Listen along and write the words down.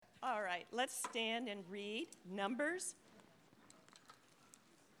All right, let's stand and read Numbers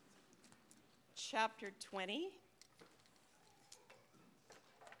chapter 20,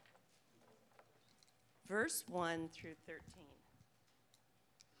 verse 1 through 13.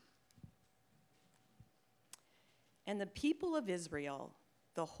 And the people of Israel,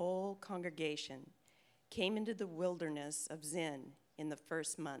 the whole congregation, came into the wilderness of Zin in the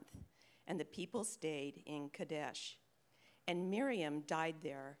first month, and the people stayed in Kadesh. And Miriam died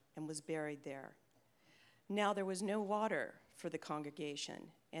there and was buried there. Now there was no water for the congregation,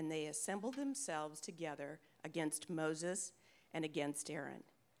 and they assembled themselves together against Moses and against Aaron.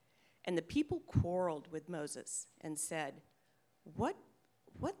 And the people quarreled with Moses and said, What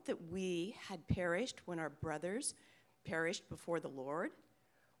that we had perished when our brothers perished before the Lord?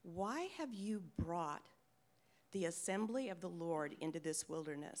 Why have you brought the assembly of the Lord into this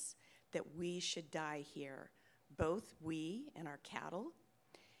wilderness, that we should die here, both we and our cattle?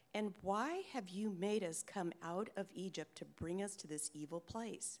 And why have you made us come out of Egypt to bring us to this evil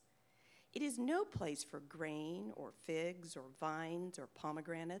place? It is no place for grain or figs or vines or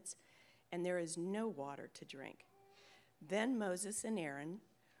pomegranates, and there is no water to drink. Then Moses and Aaron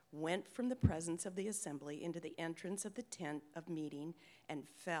went from the presence of the assembly into the entrance of the tent of meeting and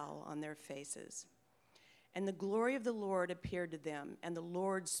fell on their faces. And the glory of the Lord appeared to them, and the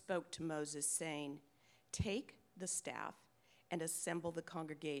Lord spoke to Moses, saying, Take the staff and assemble the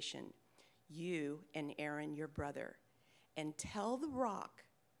congregation, you and Aaron your brother, and tell the rock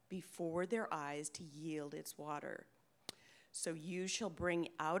before their eyes to yield its water. So you shall bring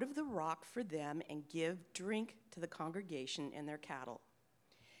out of the rock for them and give drink to the congregation and their cattle.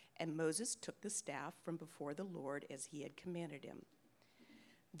 And Moses took the staff from before the Lord as he had commanded him.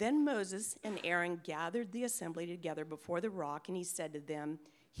 Then Moses and Aaron gathered the assembly together before the rock, and he said to them,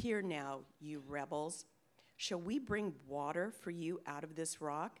 Hear now, you rebels. Shall we bring water for you out of this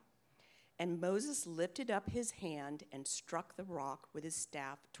rock? And Moses lifted up his hand and struck the rock with his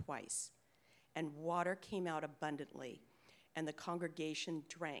staff twice, and water came out abundantly, and the congregation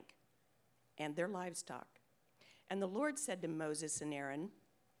drank, and their livestock. And the Lord said to Moses and Aaron,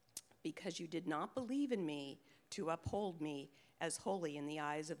 Because you did not believe in me to uphold me as holy in the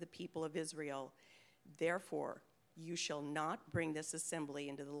eyes of the people of Israel, therefore you shall not bring this assembly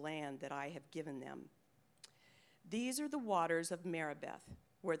into the land that I have given them. These are the waters of Meribah,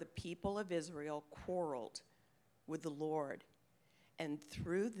 where the people of Israel quarreled with the Lord, and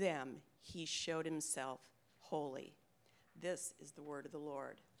through them he showed himself holy. This is the word of the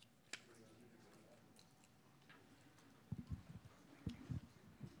Lord.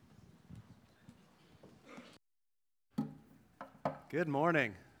 Good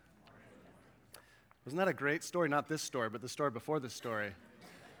morning. Wasn't that a great story? Not this story, but the story before this story.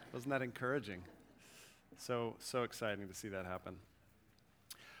 Wasn't that encouraging? So exciting to see that happen.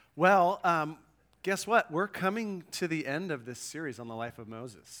 Well, guess what? We're coming to the end of this series on the life of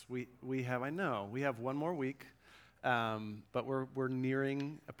Moses. We have one more week, but we're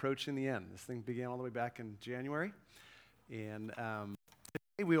approaching the end. This thing began all the way back in January, and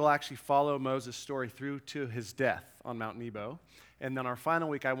today we will actually follow Moses' story through to his death on Mount Nebo. And then our final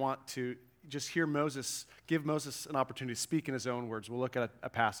week, I want to just give Moses an opportunity to speak in his own words. We'll look at a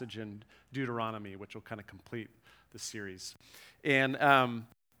passage in Deuteronomy, which will kind of complete the series. And,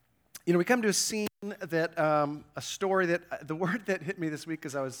 we come to a scene that, a story that, the word that hit me this week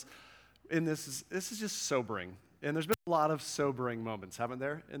as I was in this is just sobering. And there's been a lot of sobering moments, haven't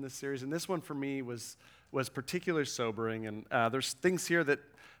there, in this series? And this one for me was particularly sobering. And there's things here that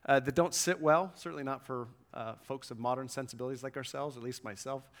don't sit well, certainly not for folks of modern sensibilities like ourselves, at least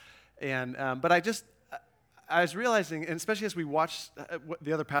myself. And but I was realizing, and especially as we watch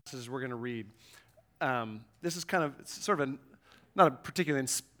the other passages we're going to read, this is sort of not a particularly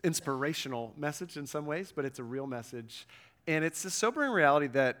inspirational message in some ways, but it's a real message. And it's a sobering reality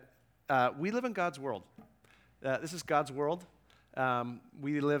that we live in God's world. This is God's world.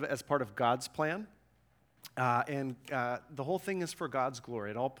 We live as part of God's plan. And the whole thing is for God's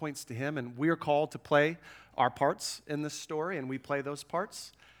glory. It all points to Him, and we are called to play our parts in this story, and we play those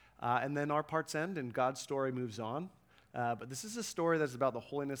parts. And then our parts end, and God's story moves on. But this is a story that's about the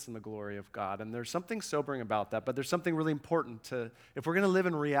holiness and the glory of God, and there's something sobering about that, but there's something really important if we're going to live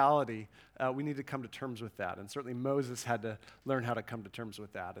in reality, we need to come to terms with that, and certainly Moses had to learn how to come to terms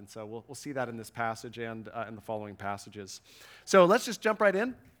with that, and so we'll see that in this passage and in the following passages. So let's just jump right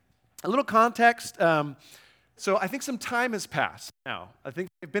in. A little context. So I think some time has passed now. I think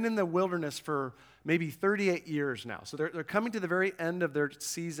they've been in the wilderness for maybe 38 years now. So they're coming to the very end of their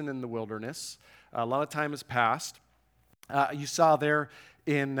season in the wilderness. A lot of time has passed. You saw there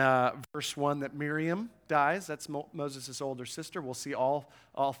in verse 1 that Miriam dies. That's Moses' older sister. We'll see all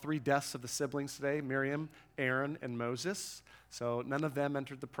three deaths of the siblings today, Miriam, Aaron, and Moses. So none of them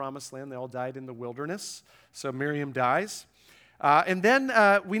entered the promised land. They all died in the wilderness. So Miriam dies. And then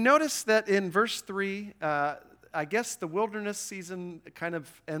we notice that in verse 3, I guess the wilderness season kind of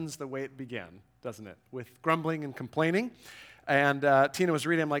ends the way it began, doesn't it? With grumbling and complaining. And Tina was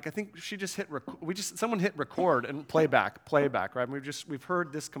reading, I'm like, I think she just someone hit record and playback, right? We've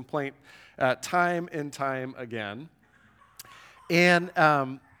heard this complaint time and time again. And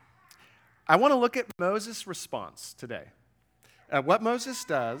I want to look at Moses' response today. What Moses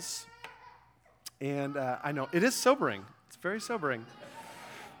does, and I know it is sobering. It's very sobering.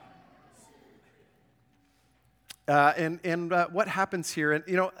 And what happens here, and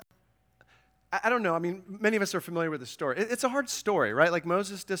I don't know. I mean, many of us are familiar with the story. It's a hard story, right? Like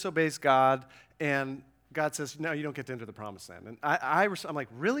Moses disobeys God, and God says, no, you don't get to enter the promised land. And I'm like,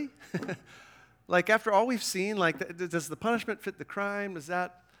 really? Like after all we've seen, like does the punishment fit the crime?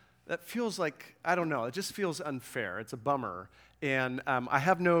 That feels like, I don't know. It just feels unfair. It's a bummer. And I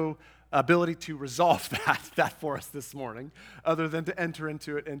have no ability to resolve that for us this morning, other than to enter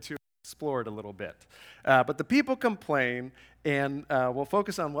into it and to explore it a little bit. But the people complain, and we'll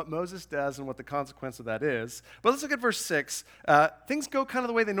focus on what Moses does and what the consequence of that is. But let's look at verse 6. Things go kind of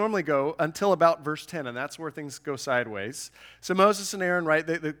the way they normally go until about verse 10, and that's where things go sideways. So Moses and Aaron, right,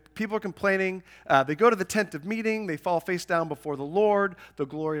 the people are complaining. They go to the tent of meeting. They fall face down before the Lord. The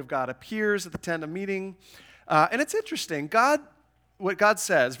glory of God appears at the tent of meeting. And it's interesting. What God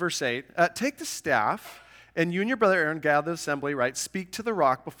says, verse 8, take the staff, and you and your brother Aaron gather the assembly, right? Speak to the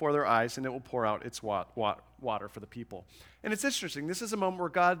rock before their eyes, and it will pour out its water for the people. And it's interesting. This is a moment where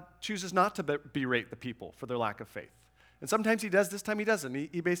God chooses not to berate the people for their lack of faith. And sometimes he does. This time he doesn't.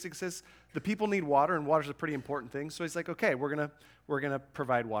 He basically says the people need water, and water is a pretty important thing. So he's like, okay, we're gonna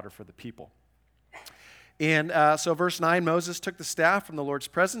provide water for the people. And so verse 9, Moses took the staff from the Lord's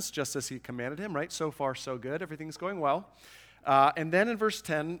presence, just as he commanded him, right? So far, so good. Everything's going well. And then in verse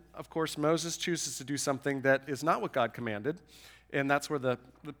 10, of course, Moses chooses to do something that is not what God commanded, and that's where the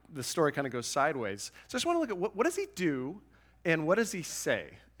story kind of goes sideways. So I just want to look at what does he do, and what does he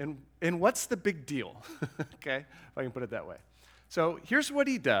say, and what's the big deal, okay, if I can put it that way. So here's what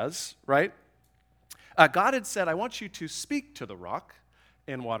he does, right? God had said, I want you to speak to the rock,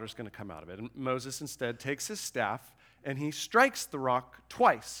 and water's going to come out of it. And Moses instead takes his staff, and he strikes the rock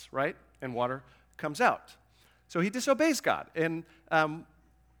twice, right? And water comes out. So he disobeys God, and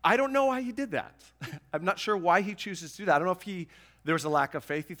I don't know why he did that. I'm not sure why he chooses to do that. I don't know if there was a lack of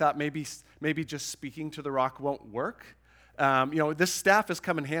faith. He thought maybe just speaking to the rock won't work. This staff has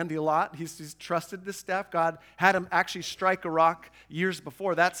come in handy a lot. He's trusted this staff. God had him actually strike a rock years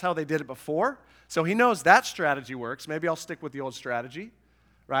before. That's how they did it before. So he knows that strategy works. Maybe I'll stick with the old strategy,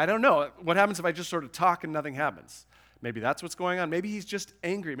 right? I don't know. What happens if I just sort of talk and nothing happens? Maybe that's what's going on. Maybe he's just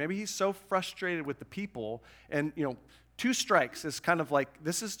angry. Maybe he's so frustrated with the people. And, 2 strikes is kind of like,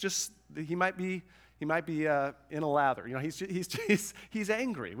 this is just, he might be in a lather. He's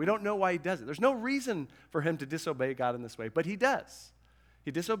angry. We don't know why he does it. There's no reason for him to disobey God in this way, but he does.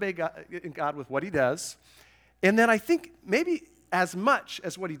 He disobeys God with what he does. And then I think maybe as much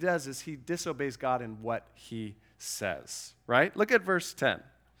as what he does is he disobeys God in what he says, right? Look at verse 10.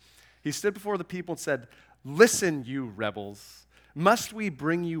 He stood before the people and said, listen, you rebels, must we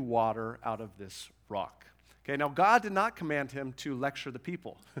bring you water out of this rock? Okay, now God did not command him to lecture the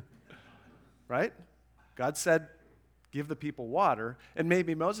people, right? God said, give the people water, and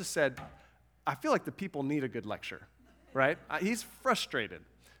maybe Moses said, I feel like the people need a good lecture, right? He's frustrated.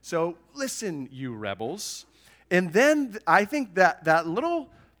 So listen, you rebels. And then I think that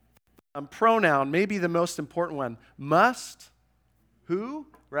little pronoun, maybe the most important one, must, who,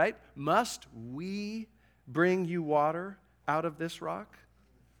 right? Must we bring you water out of this rock?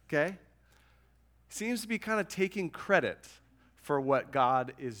 Okay? Seems to be kind of taking credit for what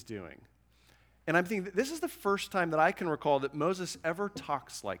God is doing. And I'm thinking, this is the first time that I can recall that Moses ever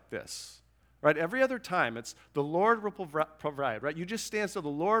talks like this, right? Every other time, it's the Lord will provide, right? You just stand still, the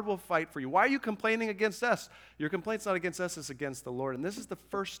Lord will fight for you. Why are you complaining against us? Your complaint's not against us, it's against the Lord. And this is the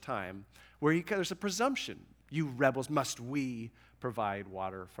first time where there's a presumption. You rebels, must we provide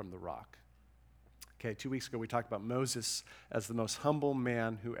water from the rock? Okay, 2 weeks ago we talked about Moses as the most humble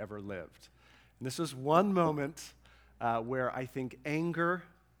man who ever lived. And this was one moment where I think anger,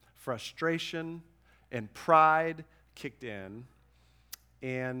 frustration, and pride kicked in,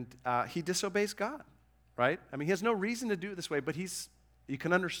 and he disobeys God, right? I mean, he has no reason to do it this way, but you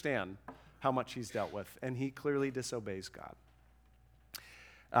can understand how much he's dealt with, and he clearly disobeys God.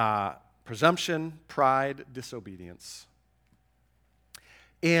 Presumption, pride, disobedience.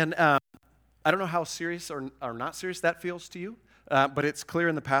 And I don't know how serious or not serious that feels to you, but it's clear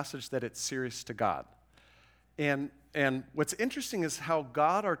in the passage that it's serious to God. And what's interesting is how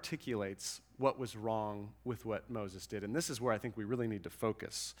God articulates what was wrong with what Moses did. And this is where I think we really need to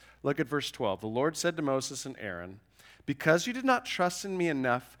focus. Look at verse 12. The Lord said to Moses and Aaron, because you did not trust in me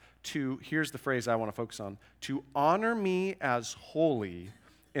enough to, here's the phrase I want to focus on, to honor me as holy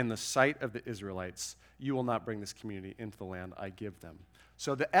in the sight of the Israelites, you will not bring this community into the land I give them.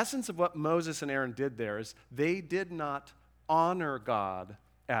 So the essence of what Moses and Aaron did there is they did not honor God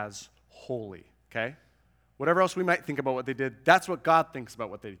as holy, okay? Whatever else we might think about what they did, that's what God thinks about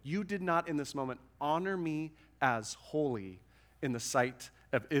what they did. You did not in this moment honor me as holy in the sight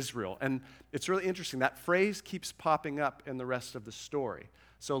of Israel. And it's really interesting. That phrase keeps popping up in the rest of the story.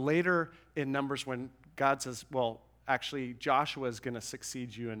 So later in Numbers when God says, well, actually Joshua is going to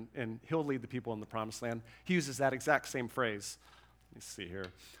succeed you and he'll lead the people in the promised land, he uses that exact same phrase. Let me see here.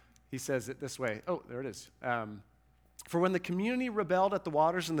 He says it this way. Oh, there it is. For when the community rebelled at the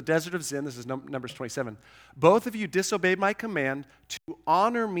waters in the desert of Zin, this is Numbers 27, both of you disobeyed my command to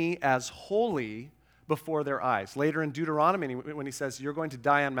honor me as holy before their eyes. Later in Deuteronomy, when he says, you're going to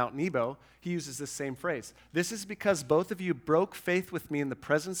die on Mount Nebo, he uses this same phrase. This is because both of you broke faith with me in the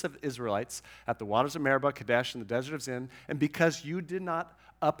presence of the Israelites at the waters of Meribah, Kadesh, and the desert of Zin, and because you did not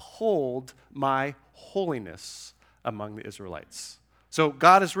uphold my holiness among the Israelites. So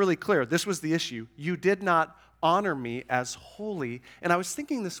God is really clear. This was the issue. You did not honor me as holy. And I was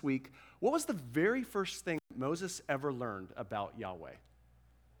thinking this week, what was the very first thing Moses ever learned about Yahweh?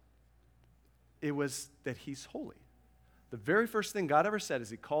 It was that he's holy. The very first thing God ever said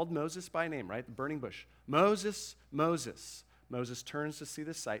is he called Moses by name, right? The burning bush. Moses, Moses. Moses turns to see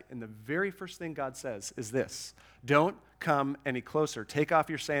the sight, and the very first thing God says is this: don't come any closer. Take off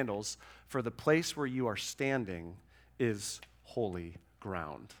your sandals, for the place where you are standing is holy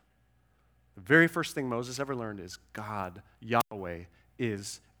ground. The very first thing Moses ever learned is God, Yahweh,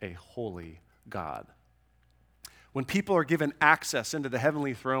 is a holy God. When people are given access into the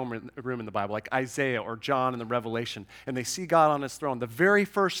heavenly throne room in the Bible, like Isaiah or John in the Revelation, and they see God on his throne, the very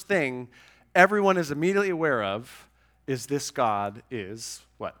first thing everyone is immediately aware of is this God is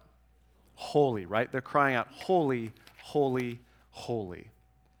what? Holy, right? They're crying out, holy, holy, holy.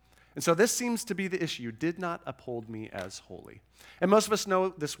 And so this seems to be the issue. You did not uphold me as holy. And most of us know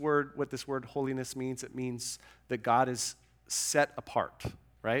this word, what this word holiness means. It means that God is set apart,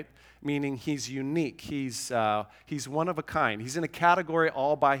 right? Meaning he's unique. He's one of a kind. He's in a category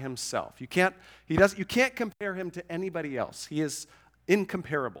all by himself. You can't compare him to anybody else. He is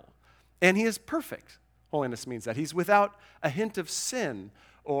incomparable. And he is perfect. Holiness means that. He's without a hint of sin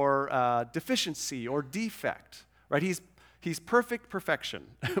or deficiency or defect, right? He's perfect perfection,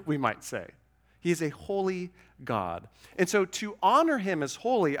 we might say. He is a holy God. And so to honor him as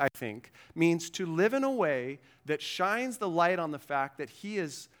holy, I think, means to live in a way that shines the light on the fact that he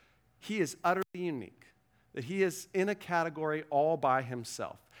is utterly unique, that he is in a category all by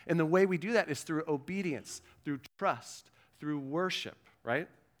himself. And the way we do that is through obedience, through trust, through worship, right?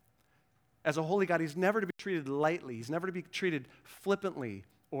 As a holy God, he's never to be treated lightly. He's never to be treated flippantly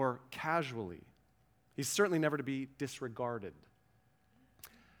or casually. He's certainly never to be disregarded.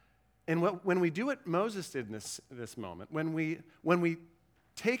 And when we do what Moses did in this moment, when we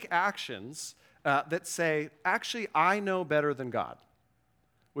take actions that say, actually, I know better than God,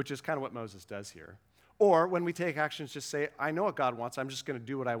 which is kind of what Moses does here, or when we take actions just say, I know what God wants, I'm just going to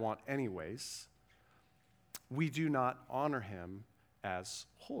do what I want anyways, we do not honor him as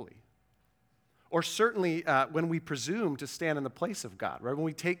holy. Or certainly when we presume to stand in the place of God, right? When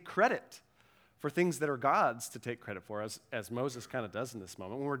we take credit for things that are God's to take credit for, as Moses kind of does in this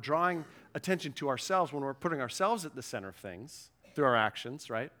moment. When we're drawing attention to ourselves, when we're putting ourselves at the center of things through our actions,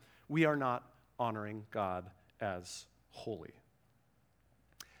 right, we are not honoring God as holy.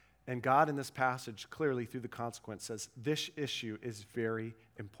 And God in this passage clearly through the consequence says, this issue is very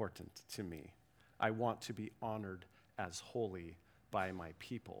important to me. I want to be honored as holy by my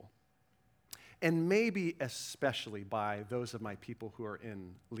people. And maybe especially by those of my people who are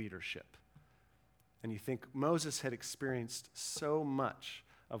in leadership. And you think Moses had experienced so much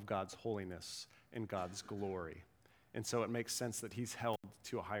of God's holiness and God's glory. And so it makes sense that he's held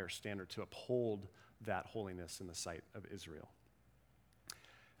to a higher standard to uphold that holiness in the sight of Israel.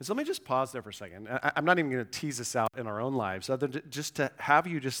 And so let me just pause there for a second. I'm not even going to tease this out in our own lives, other than just to have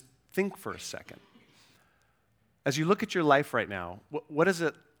you just think for a second. As you look at your life right now, what does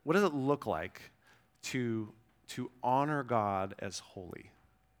it look like to honor God as holy?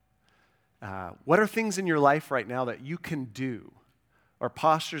 What are things in your life right now that you can do, or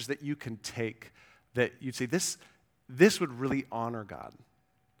postures that you can take that you'd say, this would really honor God?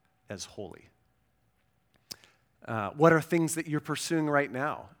 as holy? What are things that you're pursuing right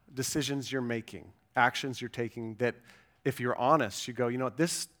now? Decisions you're making, actions you're taking that, if you're honest, you go, you know what,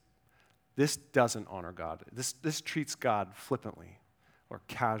 this doesn't honor God. This treats God flippantly or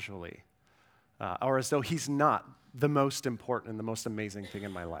casually, or as though he's not the most important and the most amazing thing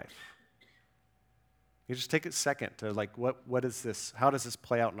in my life. You just take a second to like, what is this? How does this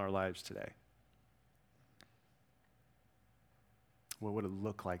play out in our lives today? What would it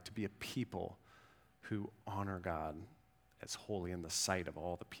look like to be a people who honor God as holy in the sight of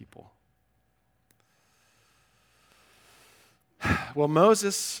all the people? Well,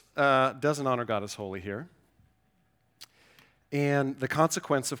 Moses doesn't honor God as holy here. And the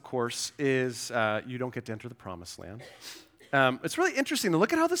consequence, of course, is you don't get to enter the promised land. It's really interesting to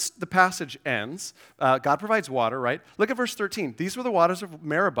look at how the passage ends. God provides water, right? Look at verse 13. These were the waters of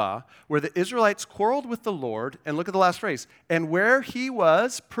Meribah, where the Israelites quarreled with the Lord. And look at the last phrase. And where he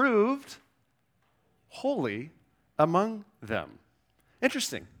was proved holy among them.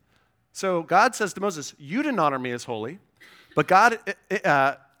 Interesting. So God says to Moses, you didn't honor me as holy, but God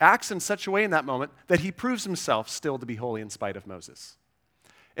acts in such a way in that moment that he proves himself still to be holy in spite of Moses.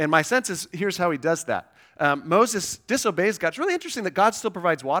 And my sense is, here's how he does that. Moses disobeys God. It's really interesting that God still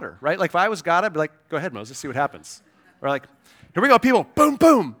provides water, right? Like if I was God, I'd be like, go ahead, Moses, see what happens. Or like, here we go, people, boom,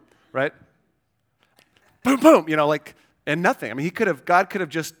 boom, right? Boom, boom, and nothing. I mean, God could have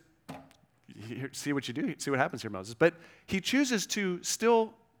just, see what you do, see what happens here, Moses. But he chooses to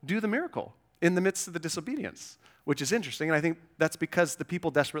still do the miracle in the midst of the disobedience, which is interesting. And I think that's because the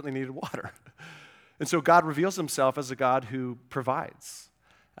people desperately needed water. And so God reveals himself as a God who provides.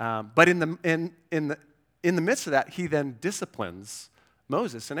 But in the midst of that, he then disciplines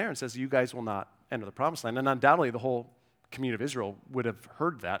Moses and Aaron, says, you guys will not enter the promised land. And undoubtedly, the whole community of Israel would have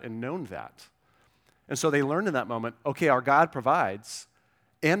heard that and known that. And so they learned in that moment, okay, our God provides,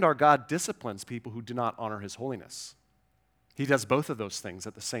 and our God disciplines people who do not honor his holiness. He does both of those things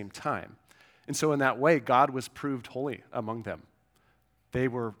at the same time. And so in that way, God was proved holy among them. They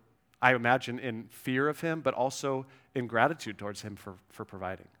were, I imagine, in fear of him, but also in gratitude towards him for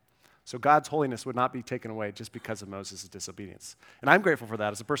providing. So God's holiness would not be taken away just because of Moses' disobedience. And I'm grateful for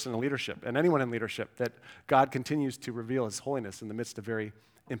that as a person in leadership, and anyone in leadership, that God continues to reveal his holiness in the midst of very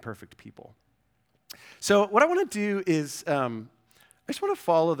imperfect people. So what I want to do is, I just want to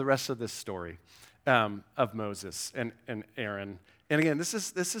follow the rest of this story of Moses and Aaron. And again, this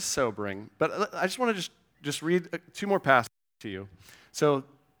is sobering, but I just want to just read two more passages to you. So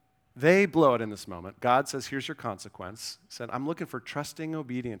they blow it in this moment. God says, here's your consequence. He said, I'm looking for trusting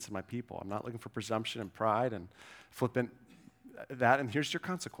obedience in my people. I'm not looking for presumption and pride and flippant that, and here's your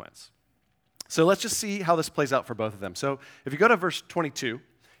consequence. So let's just see how this plays out for both of them. So if you go to verse 22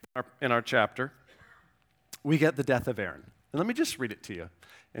 in our chapter, we get the death of Aaron. And let me just read it to you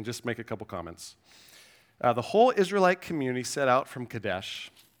and just make a couple comments. The whole Israelite community set out from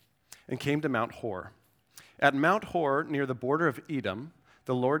Kadesh and came to Mount Hor. At Mount Hor, near the border of Edom,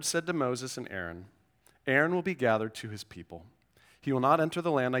 the Lord said to Moses and Aaron, Aaron will be gathered to his people. He will not enter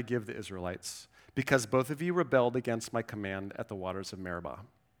the land I give the Israelites, because both of you rebelled against my command at the waters of Meribah.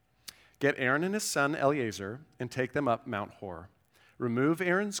 Get Aaron and his son Eleazar and take them up Mount Hor. Remove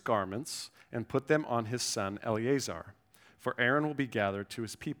Aaron's garments and put them on his son Eleazar, for Aaron will be gathered to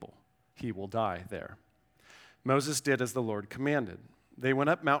his people. He will die there. Moses did as the Lord commanded. They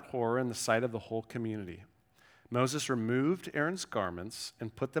went up Mount Hor in the sight of the whole community. Moses removed Aaron's garments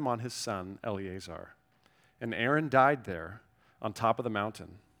and put them on his son Eleazar. And Aaron died there on top of the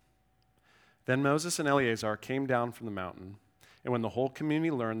mountain. Then Moses and Eleazar came down from the mountain, and when the whole community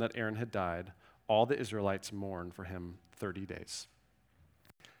learned that Aaron had died, all the Israelites mourned for him 30 days.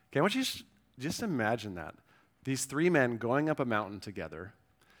 Okay, I want you to just imagine that. These three men going up a mountain together,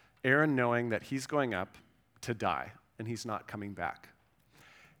 Aaron knowing that he's going up to die and he's not coming back.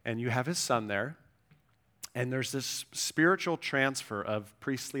 And you have his son there. And there's this spiritual transfer of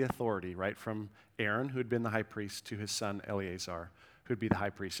priestly authority, right, from Aaron, who had been the high priest, to his son Eleazar, who would be the high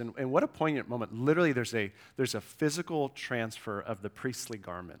priest. And what a poignant moment. Literally, there's a physical transfer of the priestly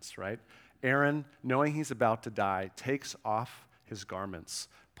garments, right? Aaron, knowing he's about to die, takes off his garments,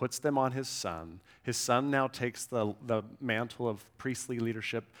 puts them on his son. His son now takes the mantle of priestly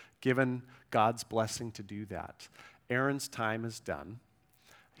leadership, given God's blessing to do that. Aaron's time is done.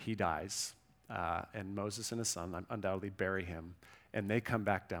 He dies. And Moses and his son undoubtedly bury him, and they come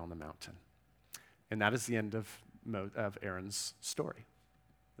back down the mountain. And that is the end of Aaron's story.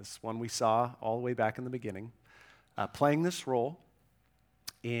 This one we saw all the way back in the beginning, playing this role,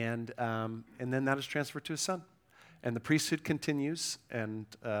 and then that is transferred to his son. And the priesthood continues, and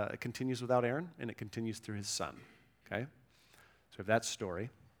it continues without Aaron, and it continues through his son. Okay? So we have that story.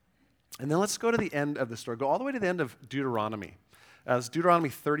 And then let's go to the end of the story. Go all the way to the end of Deuteronomy. As Deuteronomy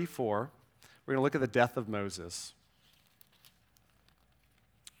 34, we're going to look at the death of Moses.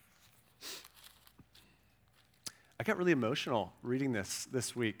 I got really emotional reading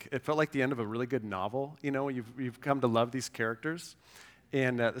this week. It felt like the end of a really good novel. You know, you've come to love these characters.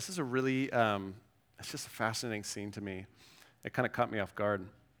 And this is a really, it's just a fascinating scene to me. It kind of caught me off guard.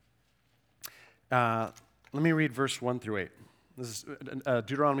 Let me read verse 1 through 8. This is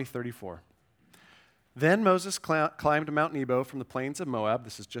Deuteronomy 34. Then Moses climbed Mount Nebo from the plains of Moab,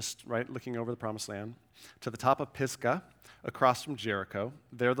 this is just right looking over the promised land, to the top of Pisgah, across from Jericho.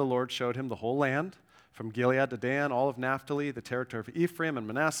 There the Lord showed him the whole land, from Gilead to Dan, all of Naphtali, the territory of Ephraim and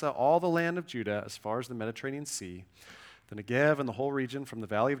Manasseh, all the land of Judah, as far as the Mediterranean Sea, the Negev and the whole region from the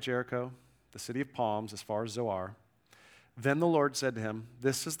valley of Jericho, the city of palms, as far as Zoar. Then the Lord said to him,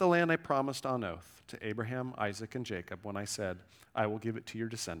 "This is the land I promised on oath to Abraham, Isaac, and Jacob when I said, I will give it to your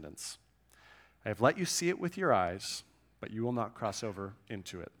descendants. I have let you see it with your eyes, but you will not cross over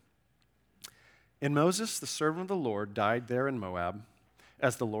into it." And Moses, the servant of the Lord, died there in Moab,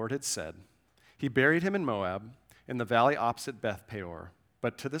 as the Lord had said. He buried him in Moab, in the valley opposite Beth Peor.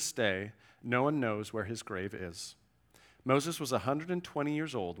 But to this day, no one knows where his grave is. Moses was 120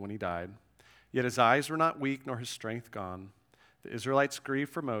 years old when he died, yet his eyes were not weak nor his strength gone. The Israelites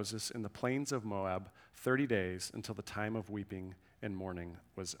grieved for Moses in the plains of Moab 30 days until the time of weeping and mourning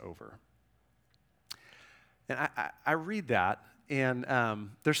was over. And I read that, and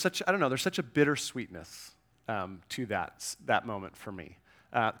there's such a bittersweetness to that moment for me.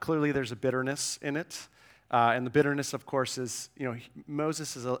 Clearly, there's a bitterness in it, and the bitterness, of course, is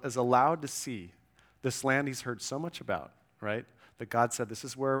Moses is allowed to see this land he's heard so much about, right? That God said, "This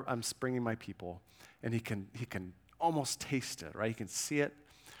is where I'm bringing my people," and he can almost taste it, right? He can see it,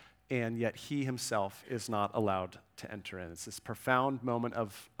 and yet he himself is not allowed to enter in. It's this profound moment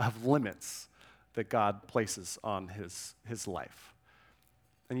of limits that God places on his life.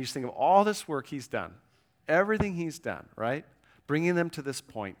 And you just think of all this work he's done, everything he's done, right? Bringing them to this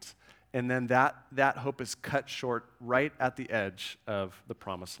point, and then that hope is cut short right at the edge of the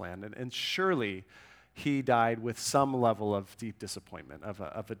promised land. And surely he died with some level of deep disappointment, of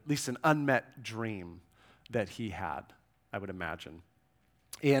at least an unmet dream that he had, I would imagine.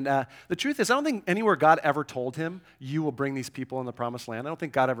 And the truth is, I don't think anywhere God ever told him, "You will bring these people in the promised land." I don't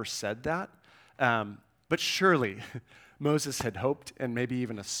think God ever said that. But surely Moses had hoped and maybe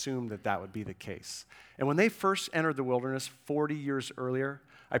even assumed that would be the case. And when they first entered the wilderness 40 years earlier,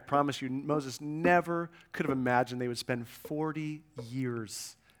 I promise you, Moses never could have imagined they would spend 40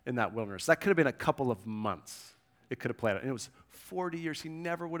 years in that wilderness. That could have been a couple of months. It could have played out. And it was 40 years. He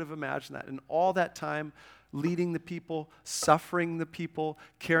never would have imagined that. And all that time, leading the people, suffering the people,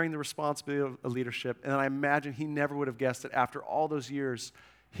 carrying the responsibility of leadership. And I imagine he never would have guessed that after all those years,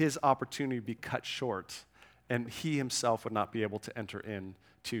 his opportunity would be cut short, and he himself would not be able to enter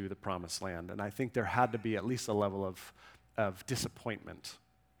into the promised land. And I think there had to be at least a level of disappointment.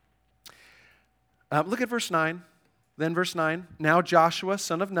 Look at verse 9. Then verse 9, "Now Joshua,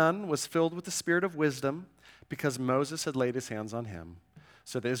 son of Nun, was filled with the spirit of wisdom because Moses had laid his hands on him.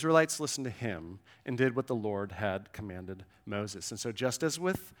 So the Israelites listened to him and did what the Lord had commanded Moses." And so just as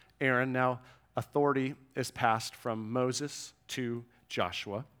with Aaron, now authority is passed from Moses to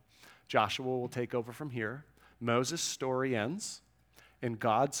Joshua. Joshua will take over from here. Moses' story ends, and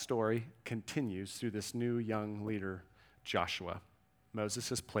God's story continues through this new young leader, Joshua. Moses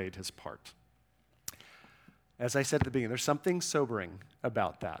has played his part. As I said at the beginning, there's something sobering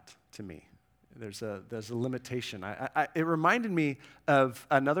about that to me. There's a limitation. It reminded me of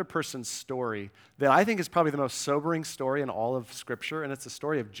another person's story that I think is probably the most sobering story in all of Scripture, and it's the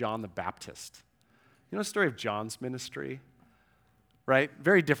story of John the Baptist. You know the story of John's ministry? Right?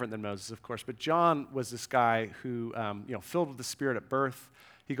 Very different than Moses, of course, but John was this guy who, filled with the Spirit at birth.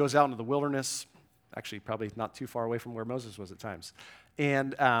 He goes out into the wilderness, actually probably not too far away from where Moses was at times,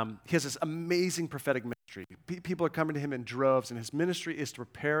 and he has this amazing prophetic ministry. People are coming to him in droves, and his ministry is to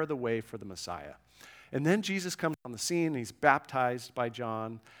prepare the way for the Messiah. And then Jesus comes on the scene, and he's baptized by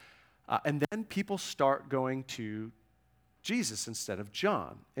John, and then people start going to Jesus instead of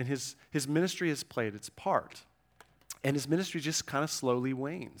John, and his ministry has played its part. And his ministry just kind of slowly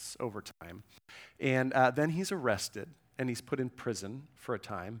wanes over time. And then he's arrested, and he's put in prison for a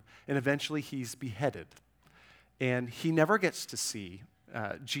time, and eventually he's beheaded. And he never gets to see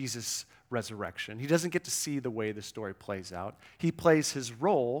Jesus' resurrection. He doesn't get to see the way the story plays out. He plays his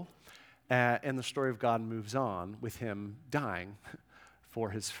role, and the story of God moves on with him dying for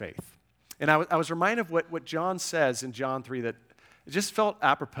his faith. And I was reminded of what John says in John 3 that it just felt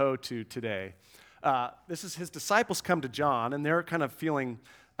apropos to today. This is his disciples come to John, and they're kind of feeling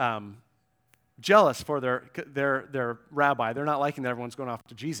jealous for their rabbi. They're not liking that everyone's going off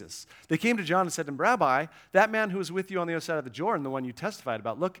to Jesus. They came to John and said to him, Rabbi, that man who was with you on the other side of the Jordan, the one you testified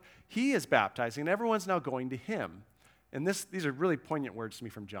about, look, he is baptizing, and everyone's now going to him. And these are really poignant words to me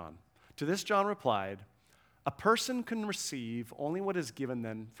from John. To this, John replied, a person can receive only what is given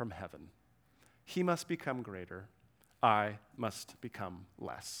them from heaven. He must become greater. I must become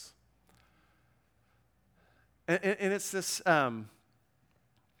less. And it's this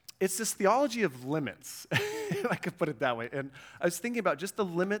theology of limits, if I could put it that way. And I was thinking about just the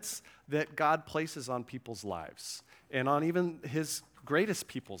limits that God places on people's lives and on even his greatest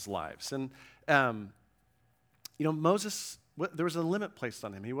people's lives. And, Moses, there was a limit placed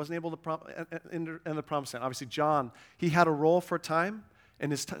on him. He wasn't able to in the promised land. Obviously, John, he had a role for a time,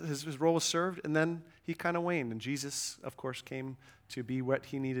 and his role was served, and then he kind of waned. And Jesus, of course, came to be what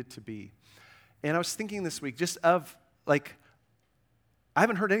he needed to be. And I was thinking this week just of, I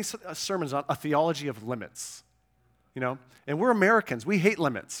haven't heard any sermons on a theology of limits, And we're Americans. We hate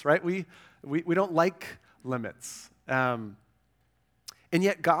limits, right? We don't like limits. And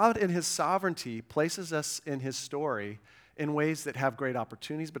yet God in his sovereignty places us in his story in ways that have great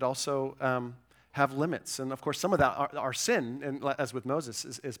opportunities, but also have limits. And of course, some of that, our sin, and as with Moses,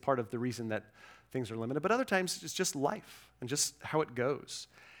 is part of the reason that things are limited. But other times, it's just life and just how it goes.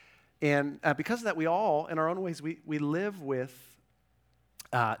 And because of that, we all, in our own ways, we live with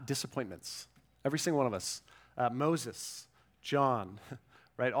disappointments. Every single one of us. Moses, John,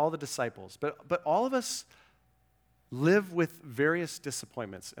 right? All the disciples. But all of us live with various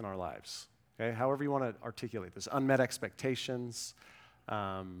disappointments in our lives. Okay? However you want to articulate this. Unmet expectations,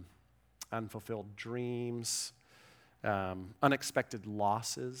 unfulfilled dreams, unexpected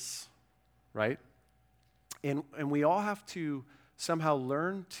losses, right? And we all have to somehow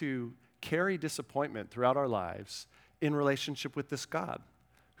learn to carry disappointment throughout our lives in relationship with this God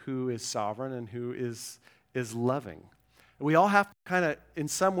who is sovereign and who is loving. We all have to kind of, in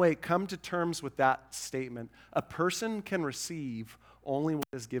some way, come to terms with that statement. A person can receive only what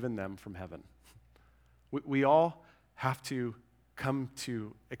is given them from heaven. We all have to come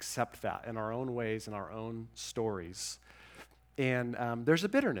to accept that in our own ways, in our own stories. And there's a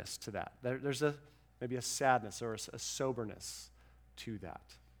bitterness to that. There's maybe a sadness or a soberness to that.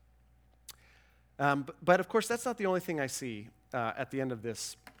 But of course, that's not the only thing I see at the end of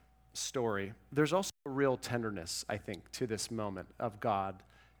this story. There's also a real tenderness, I think, to this moment of God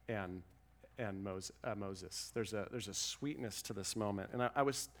and Moses. There's a sweetness to this moment. And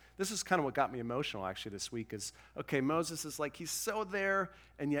this is kind of what got me emotional actually this week is, okay, Moses is he's so there,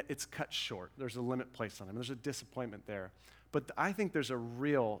 and yet it's cut short. There's a limit placed on him. There's a disappointment there. But I think there's a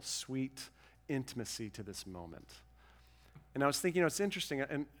real sweet intimacy to this moment. And I was thinking, it's interesting,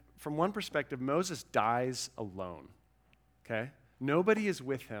 and from one perspective, Moses dies alone, okay? Nobody is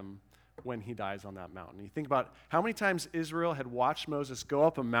with him when he dies on that mountain. You think about how many times Israel had watched Moses go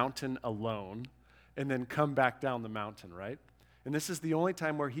up a mountain alone and then come back down the mountain, right? And this is the only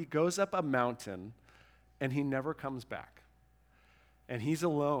time where he goes up a mountain and he never comes back. And he's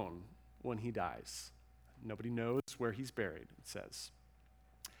alone when he dies. Nobody knows where he's buried, it says.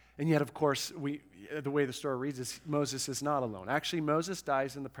 And yet, of course, the way the story reads is Moses is not alone. Actually, Moses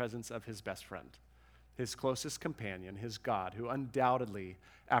dies in the presence of his best friend, his closest companion, his God, who undoubtedly,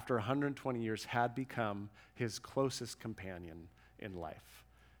 after 120 years, had become his closest companion in life.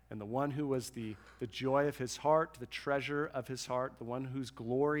 And the one who was the joy of his heart, the treasure of his heart, the one whose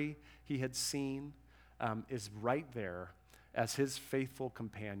glory he had seen, is right there as his faithful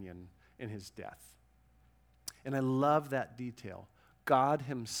companion in his death. And I love that detail. God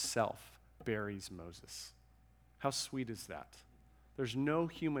himself buries Moses. How sweet is that? There's no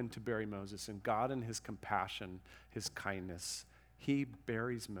human to bury Moses, and God in his compassion, his kindness, he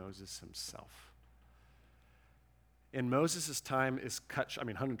buries Moses himself. And Moses' time is cut,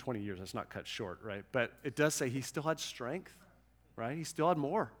 120 years, that's not cut short, right? But it does say he still had strength, right? He still had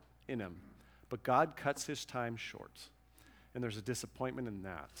more in him. But God cuts his time short. And there's a disappointment in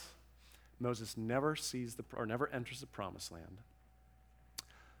that. Moses never never enters the promised land.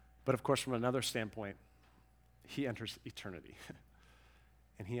 But of course, from another standpoint, he enters eternity.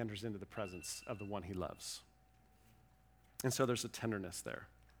 And he enters into the presence of the one he loves. And so there's a tenderness there.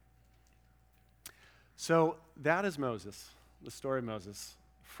 So that is Moses, the story of Moses,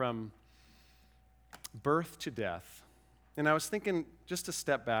 from birth to death. And I was thinking just to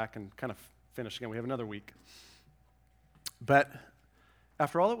step back and kind of finish again. We have another week. But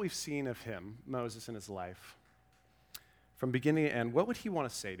after all that we've seen of him, Moses, in his life, from beginning to end, what would he want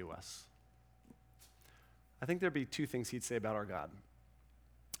to say to us? I think there'd be two things he'd say about our God.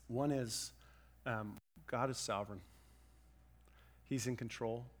 One is, God is sovereign. He's in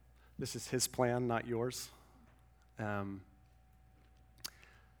control. This is his plan, not yours.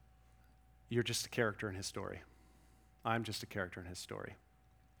 You're just a character in his story. I'm just a character in his story.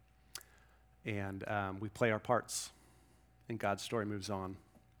 And we play our parts, and God's story moves on.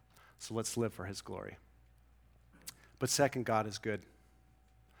 So let's live for his glory. But second, God is good.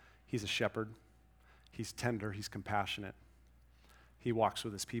 He's a shepherd. He's tender. He's compassionate. He walks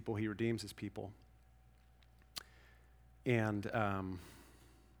with his people. He redeems his people. And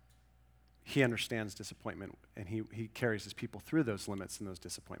he understands disappointment, and he carries his people through those limits and those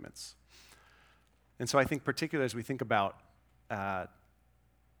disappointments. And so I think particularly as we think about our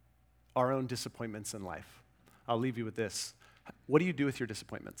own disappointments in life, I'll leave you with this. What do you do with your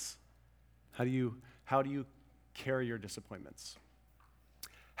disappointments? How do you carry your disappointments?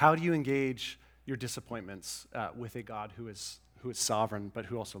 How do you engage your disappointments with a God who is sovereign, but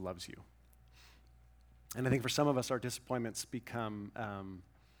who also loves you? And I think for some of us, our disappointments become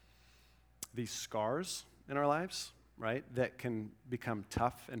these scars in our lives, right, that can become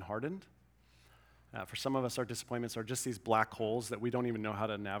tough and hardened. For some of us, our disappointments are just these black holes that we don't even know how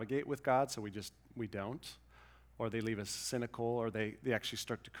to navigate with God, so we don't. Or they leave us cynical, or they actually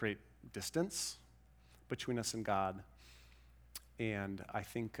start to create distance between us and God. And I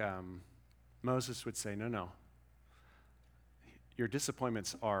think Moses would say, no. Your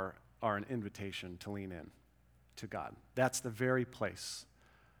disappointments are an invitation to lean in to God. That's the very place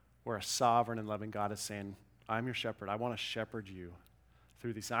where a sovereign and loving God is saying, I'm your shepherd. I want to shepherd you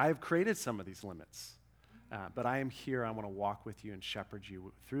through these. I have created some of these limits, but I am here. I want to walk with you and shepherd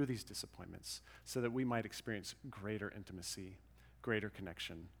you through these disappointments so that we might experience greater intimacy, greater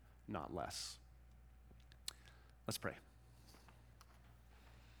connection, not less. Let's pray.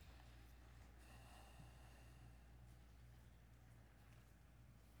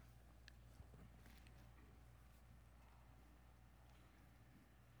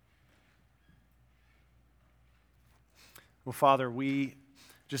 Well, Father, we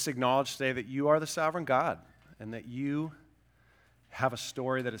just acknowledge today that you are the sovereign God and that you have a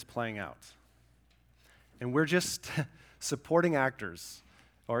story that is playing out. And we're just supporting actors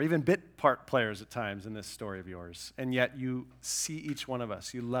or even bit part players at times in this story of yours. And yet you see each one of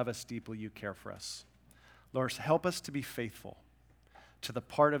us. You love us deeply. You care for us. Lord, help us to be faithful to the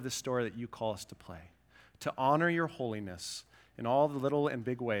part of the story that you call us to play, to honor your holiness in all the little and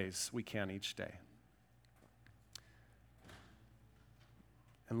big ways we can each day.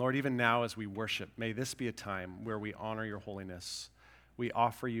 And Lord, even now as we worship, may this be a time where we honor your holiness. We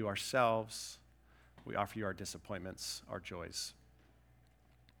offer you ourselves. We offer you our disappointments, our joys.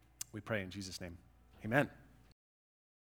 We pray in Jesus' name. Amen.